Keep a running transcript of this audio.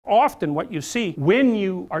often what you see when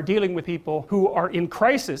you are dealing with people who are in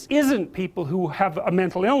crisis isn't people who have a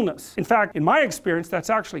mental illness. In fact, in my experience, that's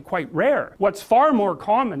actually quite rare. What's far more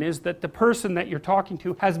common is that the person that you're talking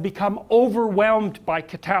to has become overwhelmed by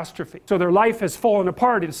catastrophe. So their life has fallen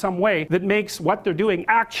apart in some way that makes what they're doing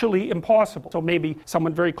actually impossible. So maybe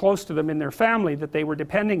someone very close to them in their family that they were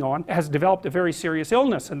depending on has developed a very serious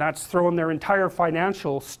illness, and that's thrown their entire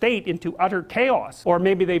financial state into utter chaos. Or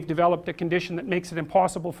maybe they've developed a condition that makes it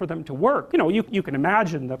impossible for them to work. You know, you can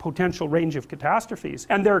imagine the potential range of catastrophes.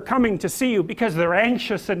 And they're coming to see you because they're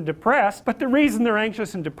anxious and depressed, but the reason they're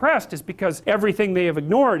anxious and depressed is because everything they have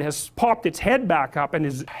ignored has popped its head back up and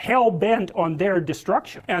is hell-bent on their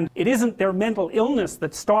destruction. And it isn't their mental illness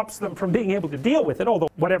that stops them from being able to deal with it, although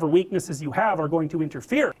whatever weaknesses you have are going to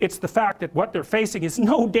interfere. It's the fact that what they're facing is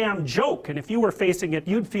no damn joke, and if you were facing it,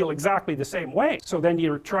 you'd feel exactly the same way. So then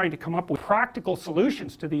you're trying to come up with practical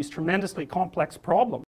solutions to these tremendously complex problems.